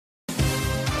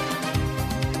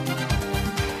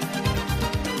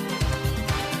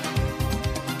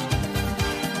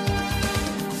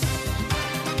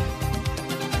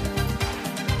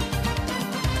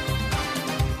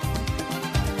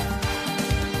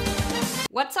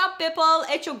people,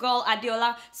 HO girl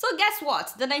Adeola. So guess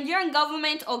what? The Nigerian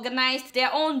government organized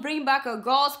their own Bring Back a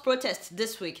Girls protest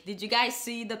this week. Did you guys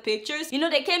see the pictures? You know,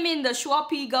 they came in the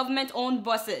Swapi government-owned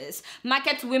buses,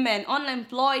 market women,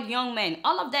 unemployed young men,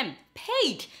 all of them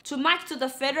paid to march to the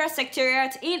federal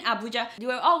secretariat in Abuja. They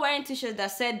were all wearing t-shirts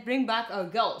that said Bring Back Our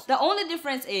Girls. The only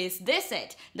difference is they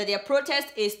said that their protest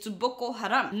is to Boko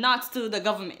Haram, not to the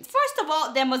government. First of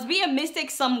all, there must be a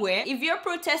mistake somewhere. If you're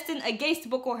protesting against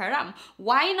Boko Haram,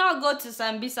 why not go to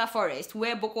Sambisa forest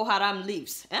where Boko Haram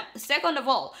lives? Second of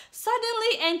all,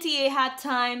 suddenly NTA had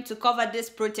time to cover this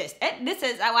protest. This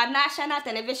is our national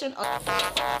television.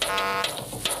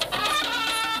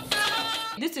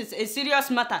 This is a serious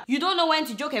matter. You don't know when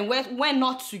to joke and when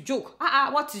not to joke.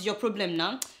 What is your problem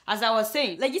now? As I was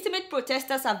saying, legitimate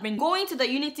protesters have been going to the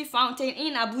Unity Fountain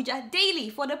in Abuja daily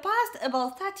for the past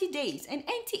about 30 days, and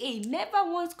NTA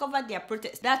never once covered their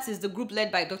protest. That is the group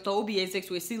led by Dr. Obi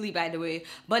Ezekwe, by the way.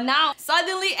 But now,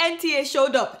 suddenly NTA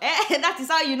showed up. That is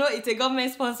how you know it's a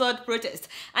government-sponsored protest.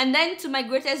 And then, to my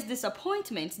greatest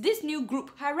disappointment, this new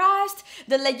group harassed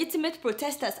the legitimate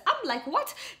protesters. I'm like,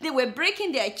 what? They were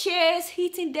breaking their chairs,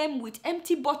 hitting them with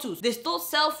empty bottles. They stole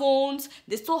cell phones,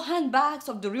 they stole handbags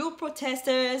of the real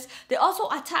protesters. They also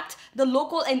attacked the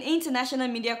local and international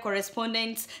media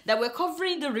correspondents that were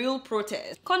covering the real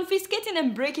protest, confiscating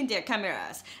and breaking their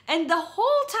cameras. And the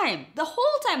whole time,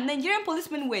 Nigerian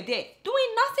policemen were there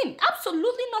doing nothing,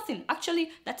 absolutely nothing. Actually,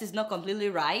 that is not completely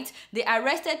right. They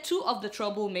arrested 2 of the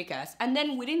troublemakers, and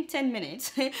then within 10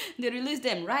 minutes, they released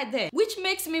them right there. Which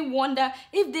makes me wonder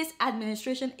if this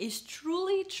administration is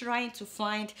truly trying to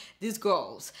find these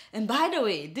girls. And by the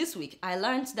way, this week, I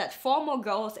learned that 4 more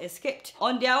girls escaped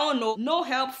on their own, no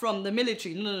help from the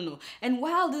military, no. And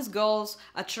while these girls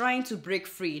are trying to break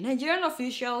free, Nigerian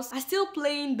officials are still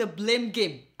playing the blame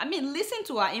game. I mean, listen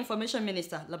to our information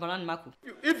minister, Labaran Maku.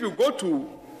 If you go to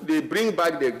the Bring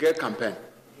Back the Girl campaign,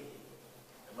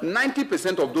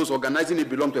 90% of those organizing it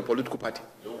belong to a political party.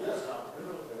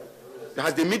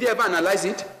 Has the media ever analyzed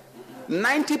it?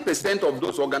 90% of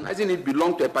those organizing it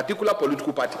belong to a particular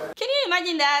political party. Can you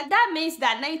imagine that? That means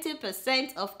that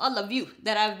 90% of all of you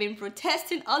that have been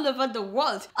protesting all over the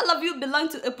world, all of you belong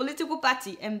to a political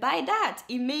party. And by that,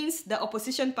 it means the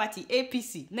opposition party,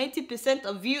 APC. 90%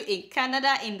 of you in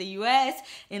Canada, in the US,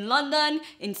 in London,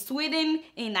 in Sweden,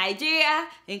 in Nigeria,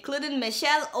 including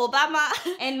Michelle Obama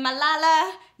and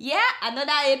Malala. Yeah,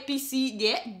 another APC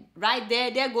there, right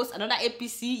there. There goes another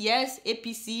APC. Yes,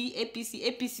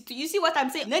 APC. You see what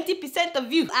I'm saying? 90%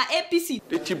 of you are APC.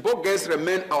 The Chibok girls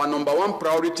remain our #1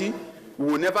 priority.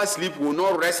 We will never sleep, we will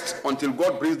not rest until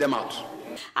God brings them out.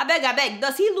 I beg,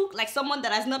 does he look like someone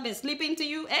that has not been sleeping to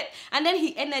you? And then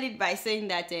he ended it by saying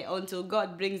that until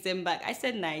God brings them back. I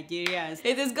said, Nigerians,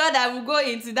 it is God that will go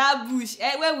into that bush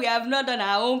where we have not done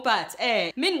our own part.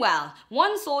 Meanwhile,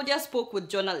 one soldier spoke with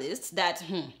journalists that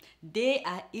they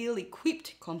are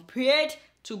ill-equipped compared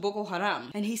to Boko Haram,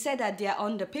 and he said that they are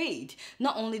underpaid.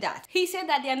 Not only that, he said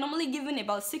that they are normally given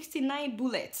about 69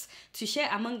 bullets to share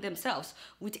among themselves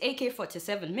with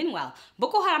AK-47. Meanwhile,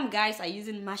 Boko Haram guys are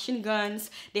using machine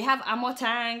guns, they have armor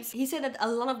tanks. He said that a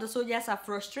lot of the soldiers are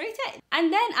frustrated.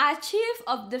 And then our chief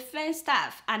of defense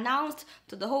staff announced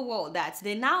to the whole world that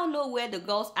they now know where the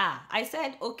girls are. I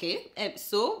said, okay,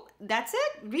 so that's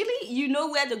it? Really? You know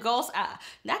where the girls are?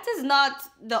 That is not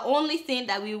the only thing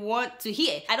that we want to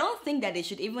hear. I don't think that they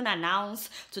should even announce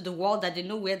to the world that they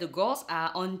know where the girls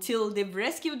are until they've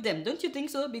rescued them. Don't you think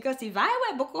so? Because if I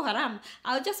were Boko Haram,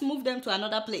 I'll just move them to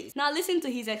another place. Now listen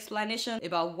to his explanation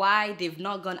about why they've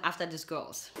not gone after these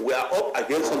girls. We are up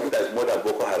against something that is more than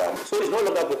Boko Haram. So it's no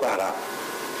longer Boko Haram.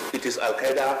 It is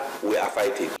Al-Qaeda we are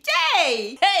fighting.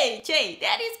 Hey,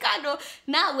 that is Kano.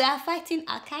 Now we are fighting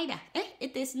Al-Qaeda.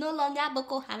 It is no longer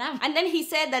Boko Haram. And then he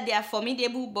said that they are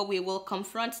formidable, but we will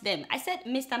confront them. I said,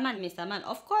 Mr. Man,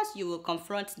 of course you will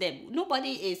confront them.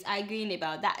 Nobody is arguing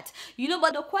about that. You know,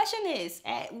 but the question is,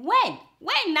 when?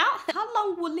 When now? How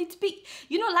long will it be?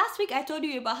 You know, last week I told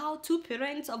you about how 2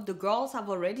 parents of the girls have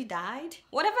already died.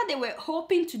 Whatever they were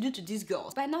hoping to do to these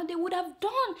girls, by now they would have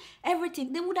done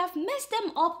everything. They would have messed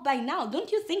them up by now.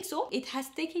 Don't you think so? It has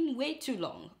taken way too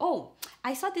long. Oh,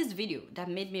 I saw this video that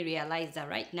made me realize that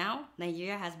right now,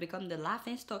 Nigeria has become the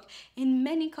laughingstock in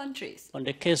many countries. On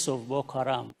the case of Boko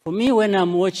Haram, for me, when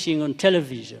I'm watching on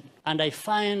television and I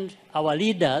find our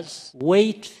leaders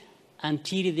wait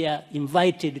until they are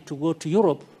invited to go to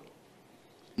Europe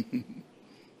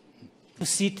to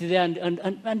sit there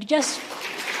and just,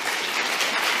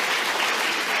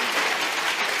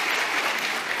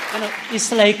 you know,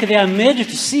 it's like they are made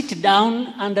to sit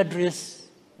down and address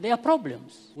their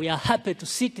problems. We are happy to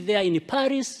sit there in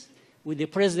Paris with the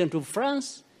president of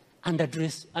France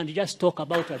and just talk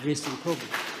about addressing problems.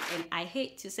 And I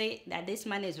hate to say that this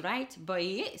man is right, but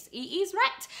he is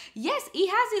right. Yes, he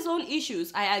has his own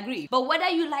issues, I agree. But whether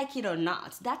you like it or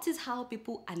not, that is how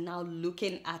people are now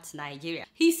looking at Nigeria.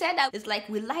 He said that it's like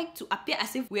we like to appear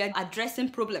as if we are addressing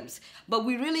problems, but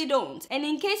we really don't. And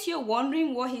in case you're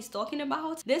wondering what he's talking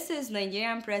about, this is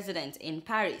Nigerian president in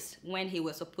Paris when he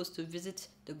was supposed to visit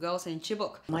the girls in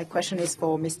Chibok. My question is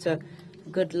for Mr.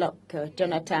 Goodluck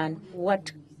Jonathan.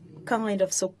 What kind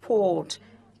of support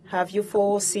have you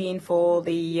foreseen for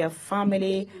the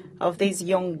family of these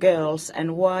young girls,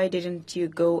 and why didn't you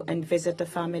go and visit the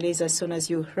families as soon as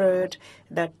you heard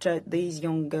that these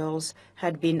young girls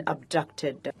had been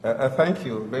abducted? Thank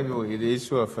you. Maybe with the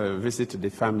issue of a visit to the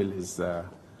families,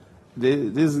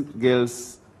 these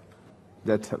girls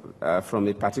that are from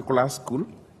a particular school,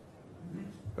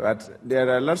 but there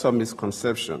are lots of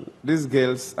misconceptions. These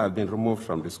girls have been removed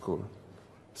from the school.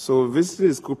 So visiting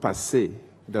the school per se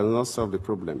does not solve the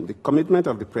problem. The commitment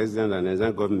of the president and the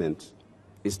Nigerian government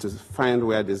is to find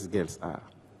where these girls are.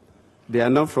 They are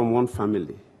not from one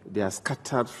family. They are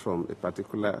scattered from a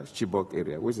particular Chibok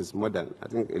area, which is more than, I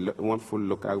think, one full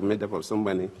local made up of so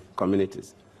many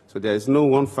communities. So there is no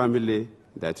one family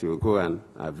that you go and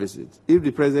visit. If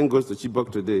the president goes to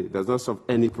Chibok today, it does not solve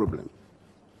any problem.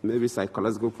 Maybe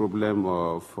psychological problem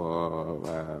or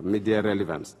for media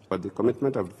relevance. But the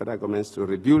commitment of the federal government is to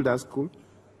rebuild that school,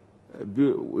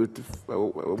 with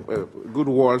good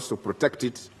walls to protect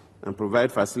it and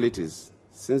provide facilities,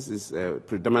 since it's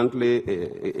predominantly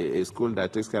a school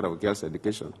that takes care of girls'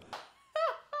 education.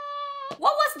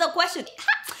 What was the question?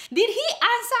 Did he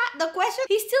answer the question?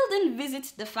 He still didn't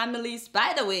visit the families,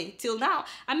 by the way, till now.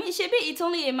 I mean, Shebi, it's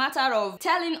only a matter of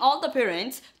telling all the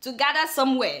parents to gather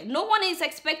somewhere. No one is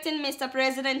expecting Mr.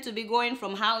 President to be going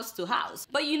from house to house.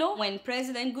 But you know, when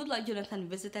President Goodluck Jonathan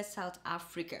visited South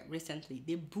Africa recently,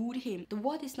 they booed him. The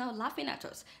world is now laughing at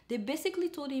us. They basically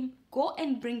told him, go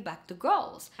and bring back the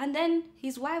girls. And then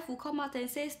his wife will come out and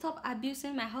say, stop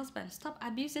abusing my husband. Stop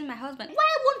abusing my husband.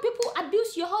 Why won't people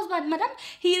abuse your husband, madam?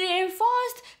 He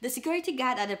reinforced the security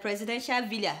guard at the presidential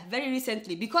villa very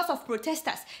recently because of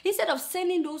protesters, instead of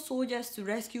sending those soldiers to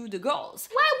rescue the girls.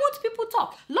 Why won't people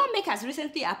talk? Lawmakers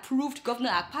recently approved Governor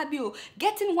Akpabio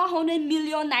getting 100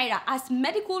 million naira as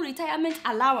medical retirement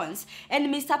allowance,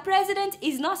 and Mr. President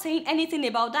is not saying anything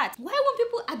about that. Why won't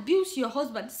people abuse your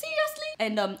husband? Seriously?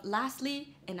 And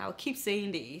lastly, and I'll keep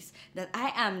saying this, that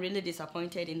I am really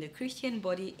disappointed in the Christian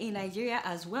body in Nigeria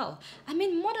as well. I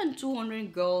mean, more than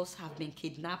 200 girls have been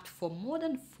kidnapped for more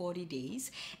than 40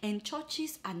 days, and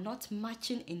churches are not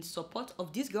marching in support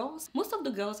of these girls. Most of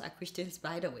the girls are Christians,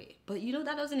 by the way, but you know,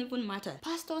 that doesn't even matter.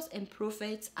 Pastors and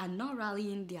prophets are not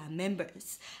rallying their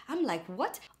members. I'm like,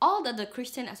 what? All that the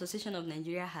Christian Association of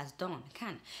Nigeria has done,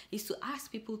 is to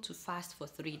ask people to fast for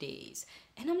 3 days.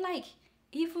 And I'm like,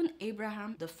 even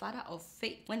Abraham, the father of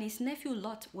faith, when his nephew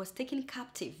Lot was taken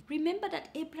captive, remember that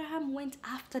Abraham went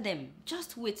after them,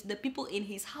 just with the people in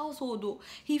his household. Though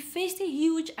he faced a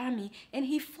huge army and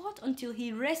he fought until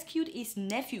he rescued his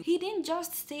nephew. He didn't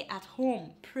just stay at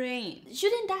home praying.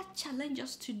 Shouldn't that challenge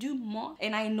us to do more?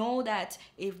 And I know that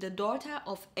if the daughter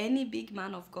of any big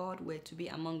man of God were to be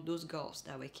among those girls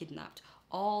that were kidnapped,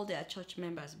 all their church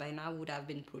members by now would have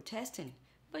been protesting.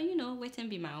 But you know, wait and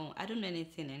be my own. I don't know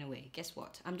anything anyway. Guess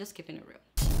what? I'm just keeping it real.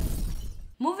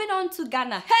 Moving on to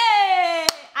Ghana. Hey!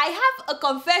 I have a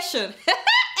confession.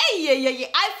 Hey,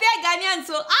 I fear Ghanaians.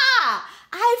 So,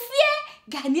 I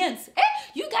fear Ghanaians.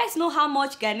 You guys know how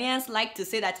much Ghanaians like to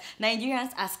say that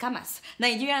Nigerians are scammers.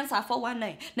 Nigerians are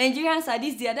 419. Nigerians are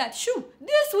this, the other. Shoo!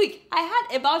 This week, I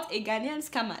heard about a Ghanaian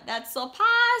scammer that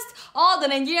surpassed all the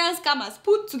Nigerian scammers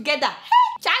put together.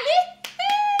 Hey, Charlie!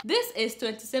 This is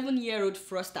 27-year-old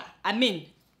Fauster.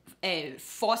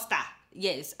 Fauster.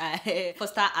 Yes,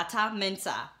 Fauster Atta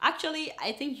Mensah. Actually,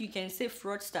 I think you can say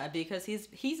fraudster because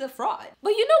he's a fraud.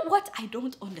 But you know what I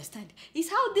don't understand is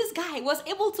how this guy was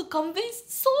able to convince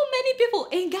so many people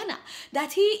in Ghana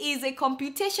that he is a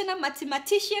computational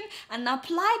mathematician, an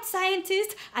applied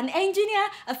scientist, an engineer,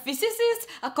 a physicist,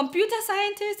 a computer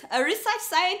scientist, a research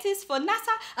scientist for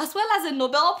NASA, as well as a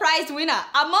Nobel Prize winner,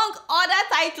 among other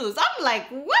titles. I'm like,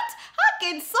 what? How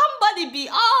can somebody be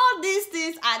all these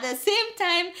things at the same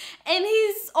time? And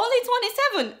he's only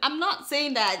 27. I'm not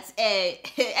saying that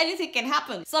anything can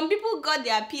happen. Some people got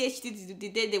their PhD the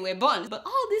day they were born. But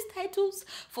all these titles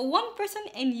for one person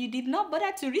and you did not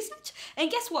bother to research? And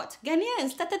guess what? Ghanaian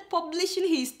started publishing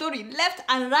his story left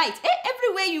and right.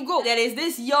 Everywhere you go, there is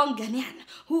this young Ghanaian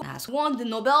who has won the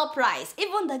Nobel Prize.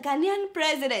 Even the Ghanaian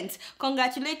president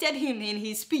congratulated him in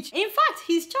his speech. In fact,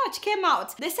 his church came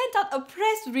out. They sent out a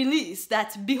press release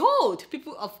that, behold,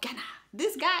 people of Ghana,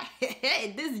 This guy,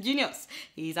 this genius,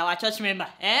 he's our church member.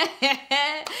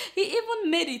 He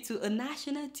even made it to a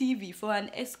national TV for an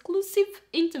exclusive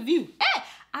interview.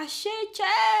 Ashe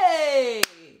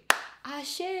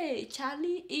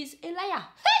Charlie is a liar.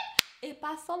 A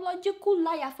pathological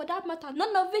liar for that matter.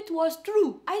 None of it was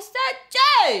true. I said,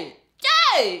 Jay,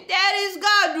 that is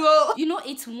God, bro. You know,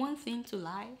 it's one thing to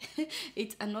lie.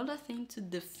 It's another thing to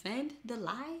defend the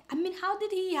lie. I mean, how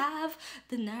did he have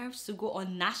the nerves to go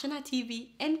on national TV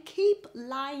and keep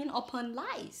lying upon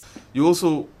lies? You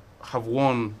also have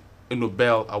won a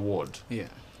Nobel Award. Yeah.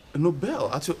 A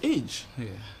Nobel at your age. Yeah.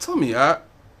 Tell me, how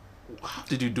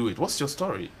did you do it? What's your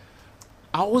story?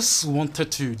 I always wanted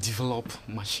to develop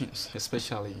machines,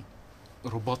 especially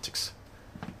robotics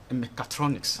and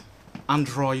mechatronics.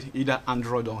 Either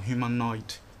Android or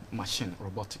humanoid machine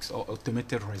robotics or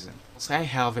automated reason. So I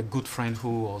have a good friend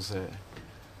who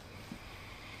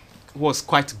was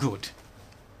quite good.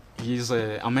 He's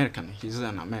an American.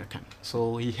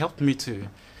 So he helped me to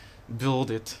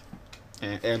build it,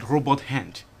 a robot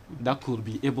hand that could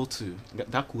be able to,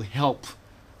 that could help,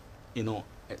 you know,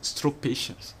 stroke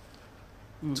patients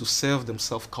to serve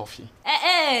themselves coffee.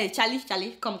 Hey,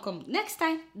 Charlie, come. Next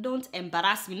time, don't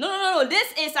embarrass me. No.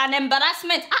 This is an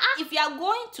embarrassment. If you are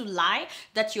going to lie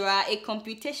that you are a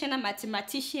computational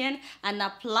mathematician, an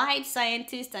applied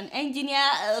scientist, an engineer,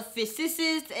 a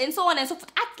physicist, and so on and so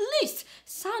forth, at least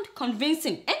sound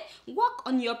convincing and work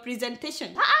on your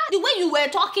presentation. The way you were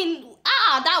talking,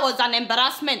 that was an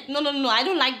embarrassment. No, I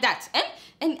don't like that.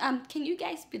 And can you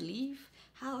guys believe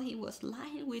how he was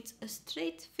lying with a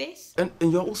straight face? And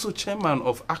you're also chairman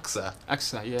of AXA.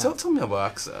 AXA, yeah. Tell me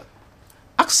about AXA.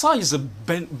 AXA is a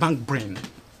bank brain,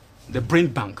 the brain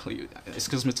bank,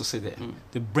 excuse me to say that,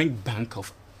 the brain bank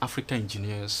of African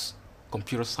engineers,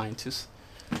 computer scientists,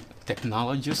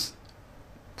 technologists,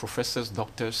 professors,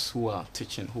 doctors who are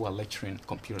teaching, who are lecturing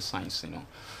computer science, you know.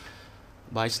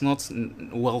 But it's not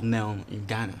well known in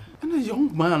Ghana. And a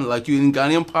young man like you, in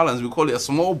Ghanaian parlance, we call it a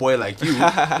small boy like you.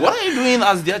 What are you doing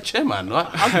as their chairman?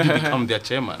 How did you become their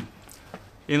chairman?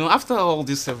 You know, after all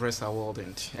this Everest Award,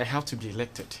 and I have to be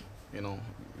elected. You know,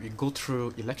 we go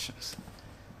through elections,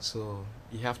 so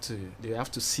they have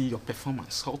to see your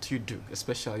performance. How do you do,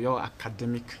 especially your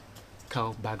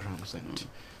academical backgrounds, and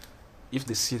if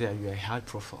they see that you are high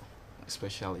profile,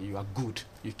 especially you are good,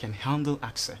 you can handle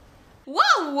AXA.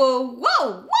 Whoa.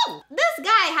 This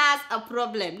guy has a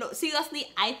problem. No, seriously,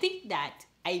 I think that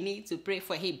I need to pray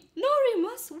for him. No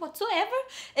remorse whatsoever.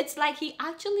 It's like he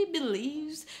actually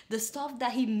believes the stuff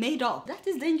that he made up. That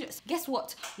is dangerous. Guess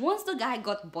what? Once the guy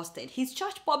got busted, his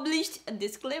church published a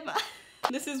disclaimer.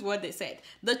 This is what they said.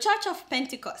 The Church of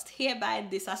Pentecost hereby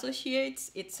disassociates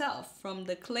itself from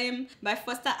the claim by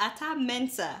Fauster Atta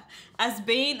Mensah as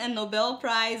being a Nobel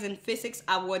Prize in Physics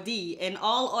awardee and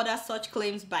all other such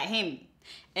claims by him.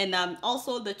 And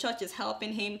also the church is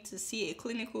helping him to see a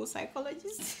clinical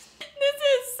psychologist. This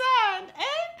is sad,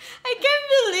 I can't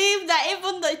believe that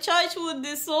even the church would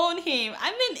disown him.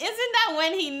 I mean, isn't that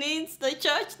when he needs the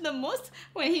church the most?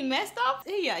 When he messed up?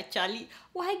 Yeah, Charlie,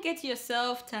 why get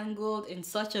yourself tangled in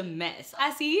such a mess?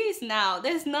 As he is now,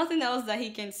 there's nothing else that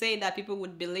he can say that people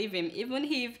would believe him, even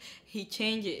if he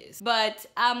changes. But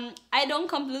I don't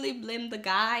completely blame the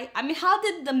guy. I mean, how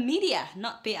did the media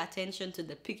not pay attention to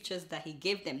the pictures that he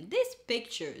gave them? These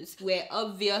pictures were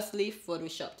obviously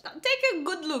photoshopped. Now, take a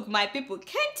good look, my people.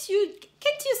 Can't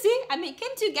you see? I mean,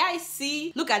 can't you guys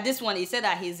see? Look at this one. He said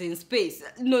that he's in space.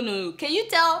 No. Can you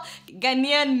tell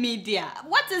Ghanaian media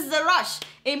what is the rush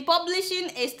in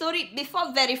publishing a story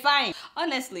before verifying?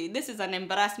 Honestly, this is an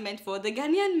embarrassment for the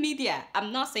Ghanaian media.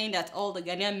 I'm not saying that all the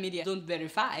Ghanaian media don't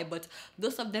verify, but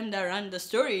those of them that ran the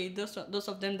story, those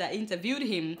of them that interviewed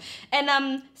him.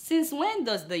 And since when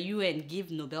does the UN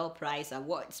give Nobel Prize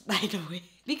awards, by the way?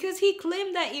 Because he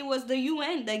claimed that it was the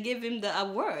UN that gave him the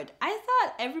award. I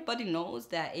thought everybody knows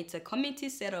that it's a committee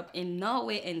set up in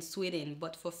Norway and Sweden,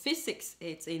 but for physics,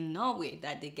 it's in Norway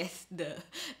that they get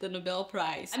the Nobel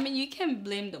Prize. I mean, you can't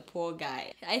blame the poor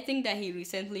guy. I think that he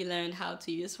recently learned how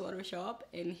to use Photoshop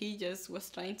and he just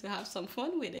was trying to have some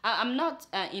fun with it. I'm not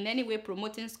in any way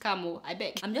promoting scam, I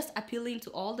beg. I'm just appealing to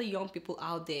all the young people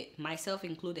out there, myself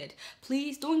included.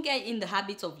 Please don't get in the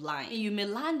habit of lying. You may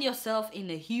land yourself in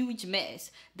a huge mess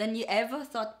than you ever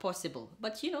thought possible.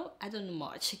 But you know, I don't know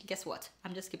much. Guess what?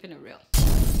 I'm just keeping it real.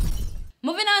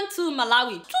 Moving on to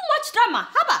Malawi. Too much drama.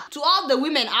 Haba! To all the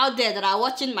women out there that are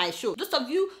watching my show, those of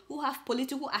you who have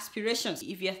political aspirations,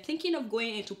 if you're thinking of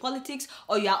going into politics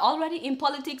or you are already in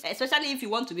politics, especially if you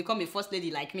want to become a first lady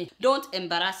like me, don't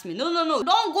embarrass me. No.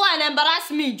 Don't go and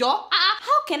embarrass me, Joe.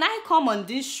 How can I come on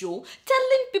this show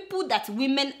telling people that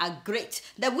women are great,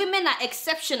 that women are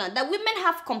exceptional, that women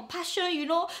have compassion, you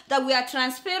know, that we are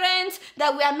transparent,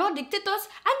 that we are not dictators,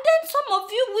 and then some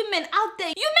of you women out there,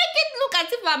 you make it look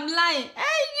as if I'm lying.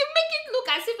 You make it look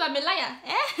as if I'm a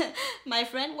liar. My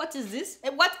friend, what is this?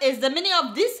 What is the meaning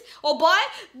of this? Oh boy,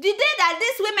 the day that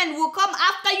these women will come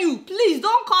after you, please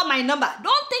don't call my number.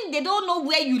 Don't think they don't know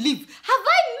where you live. Have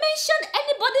I mentioned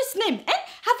anybody's name?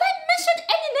 Have I mentioned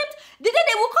any names? The day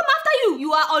they will come after you,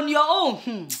 you are on your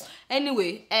own.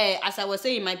 Anyway, as I was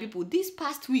saying, my people, this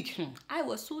past week, I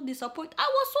was so disappointed.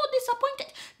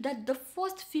 That the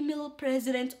first female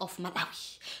president of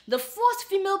Malawi, the first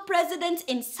female president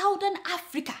in Southern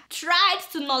Africa, tried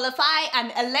to nullify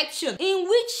an election in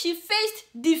which she faced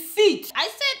defeat. I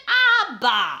said,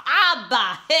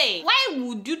 Abba, hey, why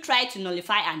would you try to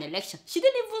nullify an election? She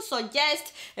didn't even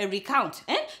suggest a recount.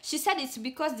 She said it's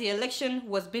because the election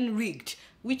was being rigged.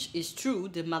 Which is true.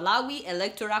 The Malawi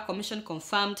Electoral Commission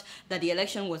confirmed that the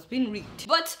election was being rigged.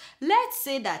 But let's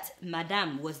say that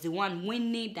Madam was the one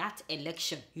winning that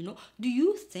election, you know. Do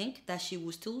you think that she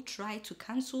will still try to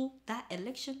cancel that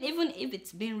election, even if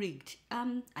it's been rigged?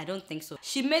 I don't think so.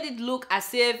 She made it look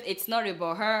as if it's not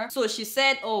about her. So she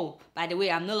said, oh, by the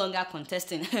way, I'm no longer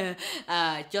contesting.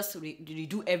 Just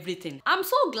redo everything. I'm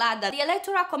so glad that the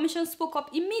Electoral Commission spoke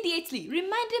up immediately,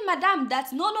 reminding Madam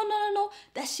that no,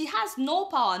 that she has no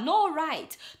power, no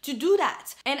right to do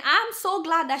that. And I'm so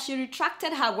glad that she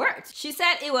retracted her words. She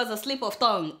said it was a slip of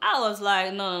tongue. I was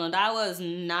like, no, that was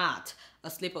not a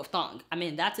slip of tongue. I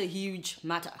mean, that's a huge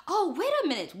matter. Oh, wait a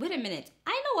minute.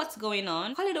 I know what's going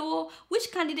on.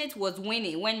 Which candidate was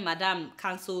winning when Madam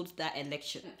cancelled that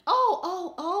election?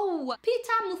 Oh,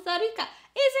 Peter Mutharika.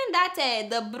 Isn't that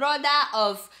the brother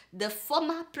of the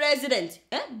former president?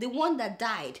 The one that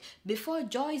died before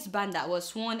Joyce Banda was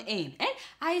sworn in.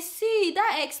 I see.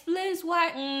 That explains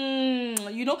why,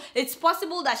 you know, it's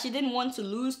possible that she didn't want to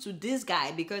lose to this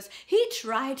guy because he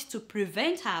tried to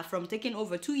prevent her from taking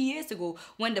over 2 years ago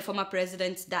when the former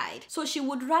president died. So she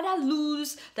would rather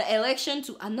lose the election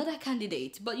to another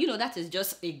candidate. But, you know, that is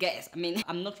just a guess. I mean,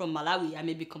 I'm not from Malawi. I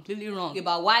may be completely wrong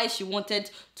about why she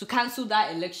wanted to cancel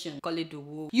that election. Call it the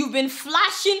war. You've been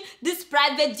flashing this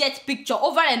private jet picture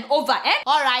over and over,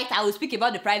 All right, I will speak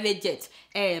about the private jet.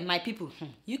 My people,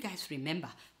 you guys remember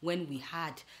when we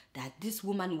had that this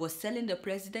woman was selling the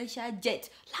presidential jet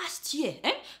last year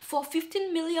for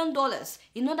 $15 million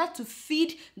in order to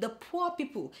feed the poor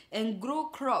people and grow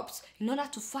crops in order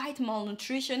to fight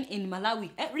malnutrition in Malawi.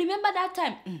 Remember that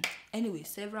time? Anyway,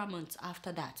 several months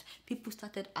after that, people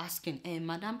started asking,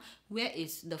 Madam, where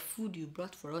is the food you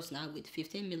brought for us now with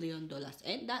 $15 million?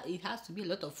 That it has to be a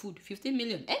lot of food. 15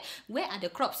 million. Where are the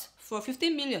crops for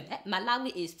 15 million?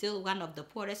 Malawi is still one of the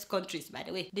poorest countries, by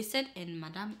the way. They said,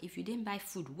 Madam, if you didn't buy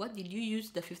food, what did you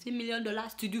use the $15 million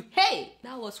to do? Hey!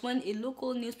 That was when a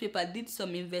local newspaper did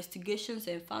some investigations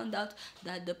and found out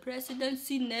that the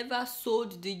presidency never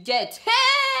sold the jet.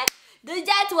 Hey! The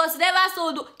jet was never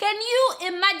sold. Can you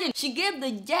imagine? She gave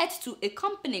the jet to a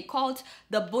company called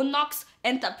the Bonox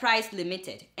Enterprise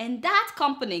Limited. And that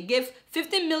company gave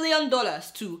 $15 million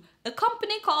to a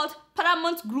company called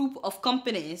Paramount Group of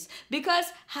Companies because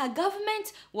her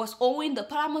government was owing the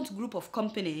Paramount Group of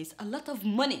Companies a lot of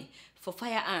money for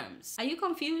firearms. Are you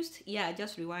confused? Yeah,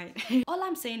 just rewind. All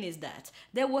I'm saying is that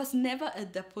there was never a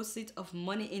deposit of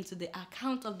money into the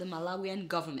account of the Malawian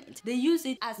government. They used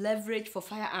it as leverage for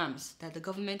firearms that the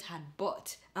government had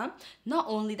bought. Not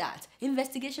only that,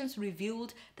 investigations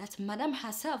revealed that Madam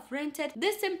herself rented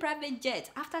this same private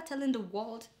jet after telling the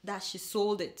world that she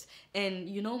sold it. And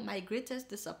you know, my greatest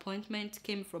disappointment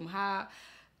came from her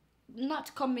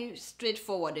not coming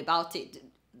straightforward about it,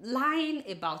 lying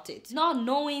about it, not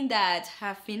knowing that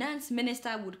her finance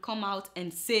minister would come out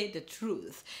and say the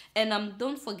truth. And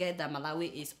don't forget that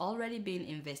Malawi is already being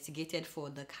investigated for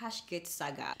the Cashgate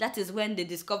saga. That is when they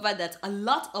discovered that a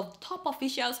lot of top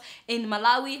officials in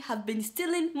Malawi have been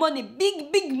stealing money,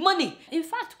 big money. In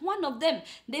fact, one of them,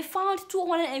 they found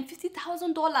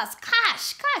 $250,000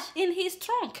 cash in his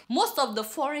trunk. Most of the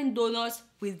foreign donors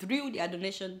withdrew their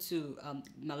donation to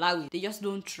Malawi. They just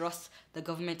don't trust the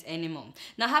government anymore.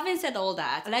 Now, having said all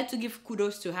that, I'd like to give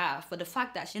kudos to her for the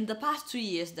fact that in the past 2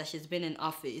 years that she's been in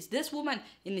office, this woman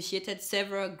initiated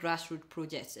several grassroots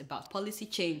projects about policy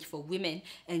change for women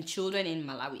and children in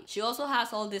Malawi. She also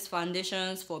has all these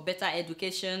foundations for better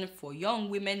education, for young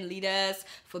women leaders,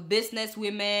 for business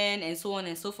women, and so on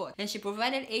and so forth. And she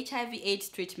provided HIV/AIDS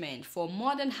treatment for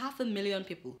more than 500,000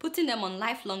 people, putting them on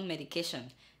lifelong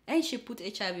medication. And she put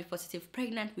HIV-positive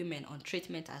pregnant women on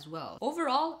treatment as well.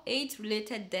 Overall,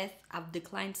 AIDS-related deaths have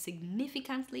declined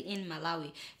significantly in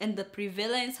Malawi, and the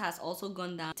prevalence has also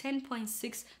gone down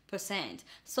 10.6%.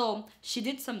 So she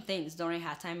did some things during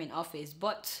her time in office,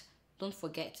 but don't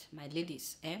forget, my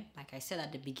ladies, like I said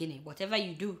at the beginning, whatever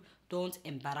you do, don't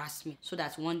embarrass me, so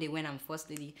that one day when I'm first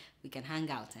lady, we can hang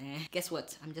out. Guess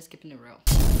what? I'm just keeping it real.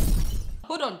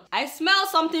 Hold on, I smell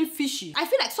something fishy. I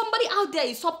feel like somebody out there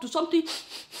is up to something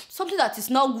that is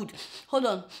not good. Hold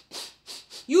on.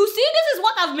 You see, this is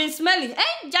what I've been smelling.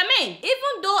 Jammeh,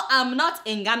 even though I'm not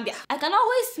in Gambia, I can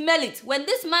always smell it when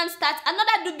this man starts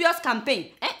another dubious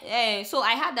campaign. So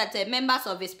I heard that members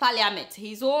of his parliament,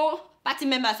 his own party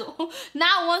members,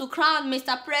 now want to crown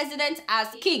Mr. President as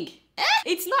king.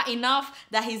 It's not enough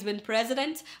that he's been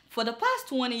president for the past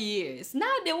 20 years.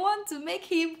 Now they want to make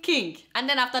him king. And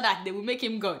then after that, they will make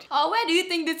him God. Or where do you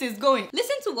think this is going?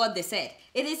 Listen to what they said.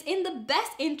 It is in the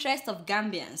best interest of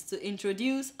Gambians to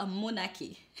introduce a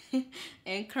monarchy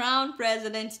and crown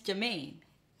President Jammeh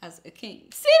as a king.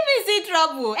 See me see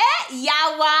trouble.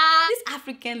 Yawa! These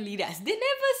African leaders, they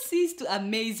never cease to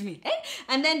amaze me.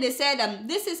 And then they said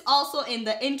this is also in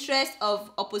the interest of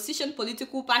opposition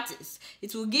political parties.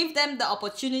 It will give them the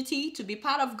opportunity to be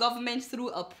part of government through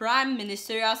a prime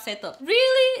ministerial setup.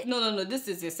 Really? No, this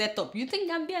is a setup. You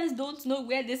think Gambians don't know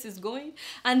where this is going?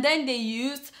 And then they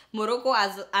used Morocco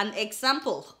as an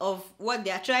example of what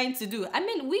they are trying to do. I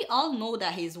mean, we all know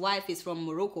that his wife is from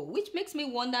Morocco, which makes me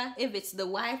wonder if it's the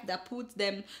wife that put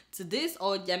them to this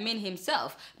or Jammeh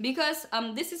himself, because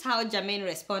this is how Jammeh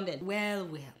responded. Well,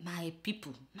 my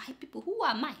people, who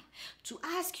am I to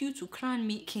ask you to crown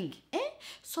me king?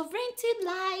 Sovereignty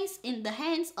lies in the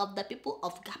hands of the people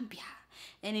of Gambia,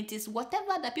 and it is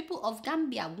whatever the people of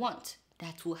Gambia want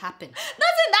that will happen.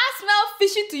 Doesn't that smell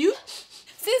fishy to you?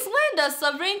 Since when does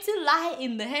sovereignty lie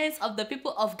in the hands of the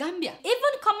people of Gambia?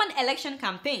 Even common election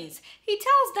campaigns, he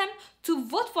tells them to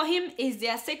vote for him is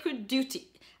their sacred duty.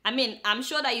 I mean, I'm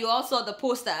sure that you all saw the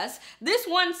posters. This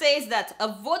one says that a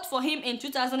vote for him in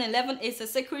 2011 is a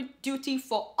sacred duty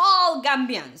for all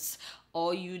Gambians,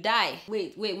 or you die.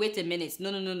 Wait a minute.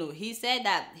 No. He said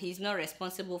that he's not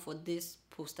responsible for this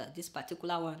poster, this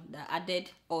particular one that added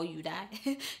or you die.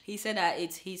 He said that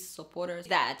it's his supporters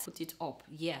that put it up.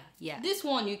 Yeah. This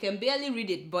one, you can barely read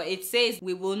it, but it says,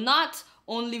 we will not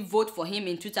only vote for him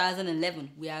in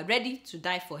 2011, we are ready to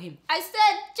die for him. I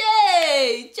said,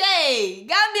 Jay,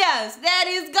 Gambians, there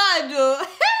is God, though.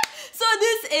 So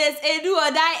this is a do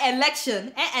or die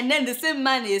election, and then the same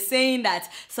man is saying that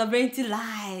sovereignty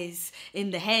lies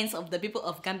in the hands of the people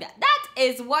of Gambia. That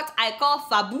is what I call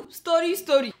fabu, story.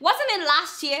 Wasn't it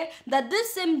last year that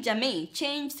this same Jammeh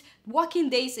changed working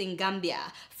days in Gambia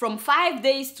from 5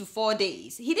 days to 4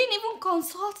 days? He didn't even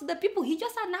consult the people. He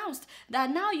just announced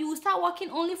that now you will start working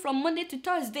only from Monday to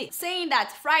Thursday, saying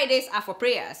that Fridays are for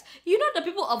prayers. You know, the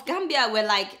people of Gambia were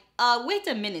like, wait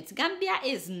a minute, Gambia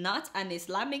is not an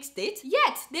Islamic state,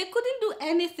 yet they couldn't do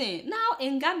anything. Now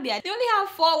in Gambia, they only have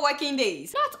 4 working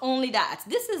days. Not only that,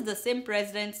 this is the same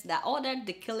president that ordered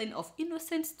the killing of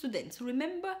innocent students.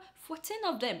 Remember, 14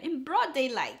 of them in broad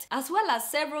daylight, as well as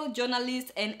several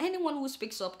journalists and anyone who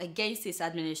speaks up against his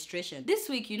administration. This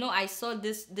week, you know, I saw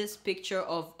this picture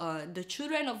of the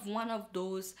children of one of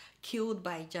those killed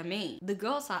by Jammeh. The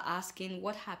girls are asking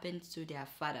what happened to their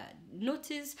father.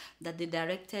 Notice that they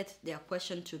directed their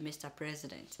question to Mr.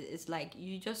 President. It's like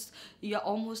you're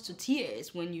almost to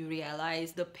tears when you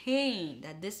realize the pain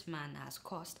that this man has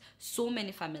caused so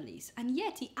many families, and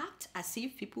yet he acts as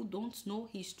if people don't know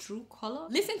his true color.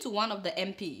 Listen to one of the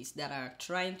MPs that are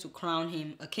trying to crown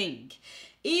him a king.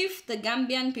 If the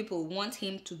Gambian people want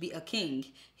him to be a king,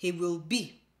 he will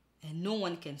be, and no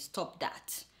one can stop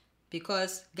that,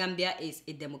 because Gambia is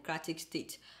a democratic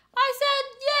state. I said,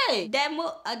 yay, a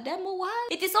demo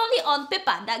what? It is only on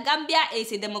paper that Gambia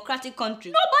is a democratic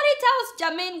country. Nobody tells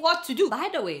Jammeh what to do. By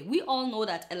the way, we all know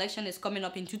that election is coming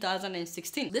up in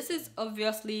 2016. This is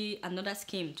obviously another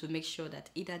scheme to make sure that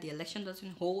either the election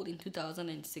doesn't hold in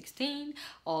 2016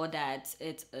 or that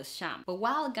it's a sham. But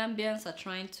while Gambians are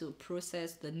trying to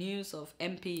process the news of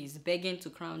MPs begging to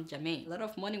crown Jammeh, a lot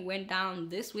of money went down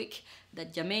this week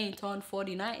that Jammeh turned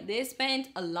 49. They spent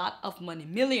a lot of money,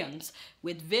 millions,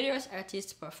 with various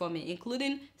artists performing,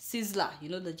 including Sizzla, you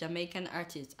know, the Jamaican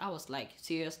artist. I was like,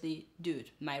 seriously, dude,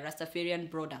 my Rastafarian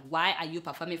brother, why are you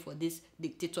performing for this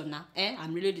dictator now?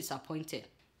 I'm really disappointed.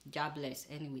 Jobless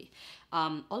anyway.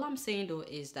 All I'm saying though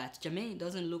is that Jammeh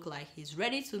doesn't look like he's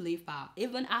ready to leave power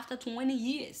even after 20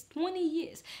 years.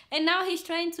 And now he's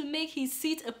trying to make his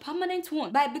seat a permanent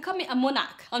one by becoming a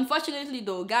monarch. Unfortunately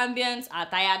though, Gambians are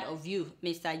tired of you,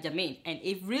 Mr. Jammeh. And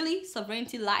if really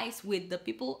sovereignty lies with the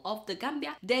people of the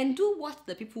Gambia, then do what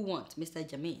the people want, Mr.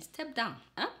 Jammeh. Step down.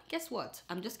 Guess what?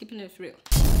 I'm just keeping it real.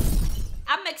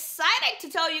 I'm excited to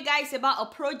tell you guys about a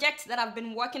project that I've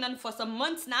been working on for some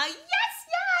months now. Yes!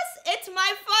 It's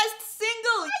my first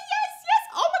single. Yes!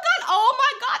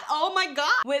 Oh my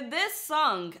god. With this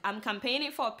song, I'm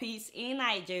campaigning for peace in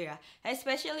Nigeria,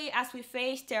 especially as we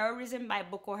face terrorism by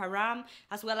Boko Haram,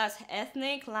 as well as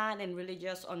ethnic, clan, and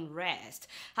religious unrest.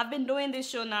 I've been doing this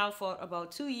show now for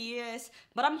about 2 years,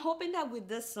 but I'm hoping that with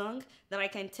this song that I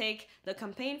can take the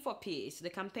campaign for peace, the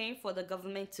campaign for the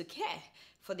government to care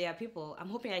for their people. I'm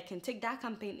hoping I can take that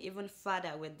campaign even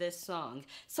further with this song.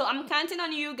 So I'm counting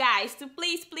on you guys to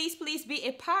please be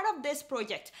a part of this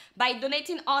project by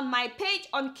donating on my page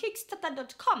on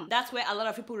Kickstarter.com. That's where a lot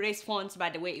of people raise funds, by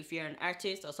the way. If you're an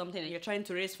artist or something and you're trying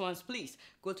to raise funds, please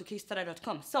go to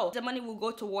Kickstarter.com. So the money will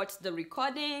go towards the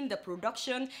recording, the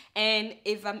production, and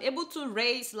if I'm able to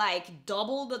raise like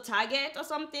double the target or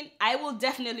something, I will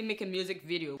definitely make a music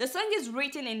video. The song is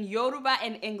written in Yoruba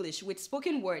and English with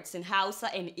spoken words in Hausa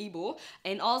and Igbo,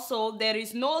 and also there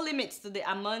is no limit to the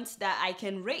amount that I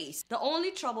can raise. The only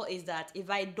trouble is that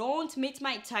if I don't meet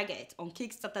my target on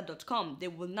Kickstarter.com, they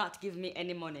will not give me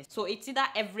any money. So it's either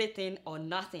everything or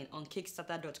nothing on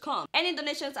Kickstarter.com. Any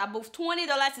donations above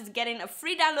 $20 is getting a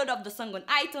free download of the song on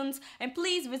iTunes, and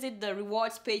please visit the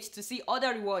rewards page to see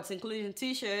other rewards including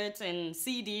t-shirts and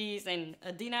CDs and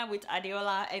a dinner with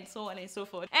Adeola and so on and so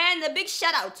forth. And a big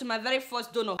shout out to my very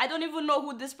first donor. I don't even know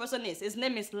who this person is. His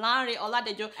name is Larry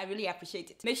Oladejo. I really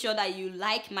appreciate it. Make sure that you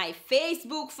like my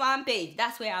Facebook fan page.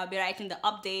 That's where I'll be writing the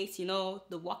updates, you know,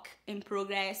 the work in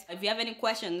progress. If you have any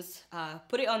questions,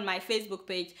 put it on my Facebook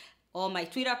page or my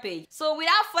Twitter page. So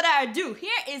without further ado,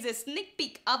 here is a sneak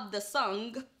peek of the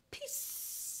song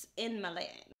Peace in my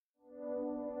Land.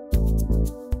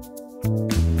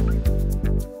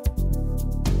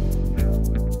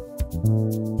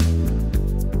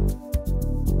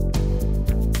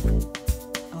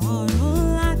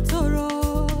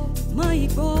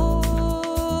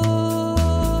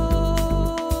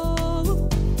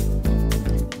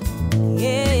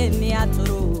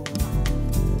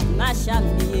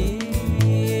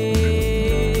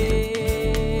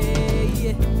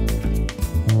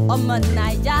 Ọmọ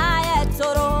Naija ẹ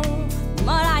toro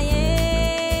mọ́ra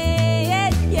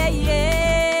yẹn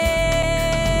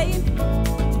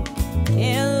kí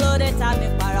ló dé tá mi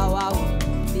para wa o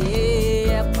bí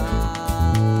ẹ pa.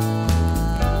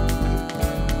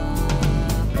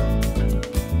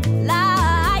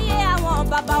 Láyé àwọn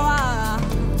bàbá wa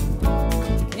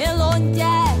kí ló ń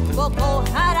jẹ́ Boko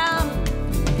Haram.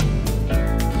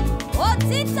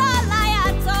 Òtítọ́ láyà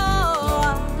tó.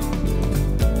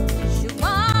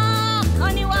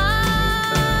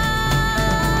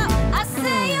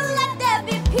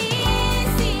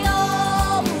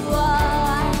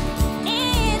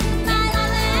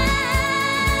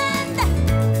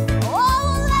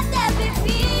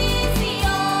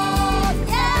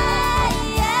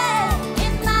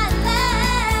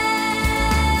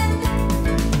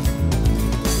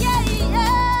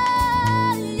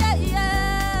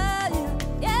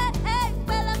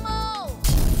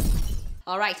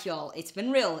 Alright y'all, it's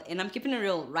been real and I'm keeping it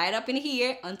real right up in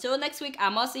here. Until next week,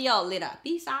 I'll see y'all later.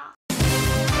 Peace out.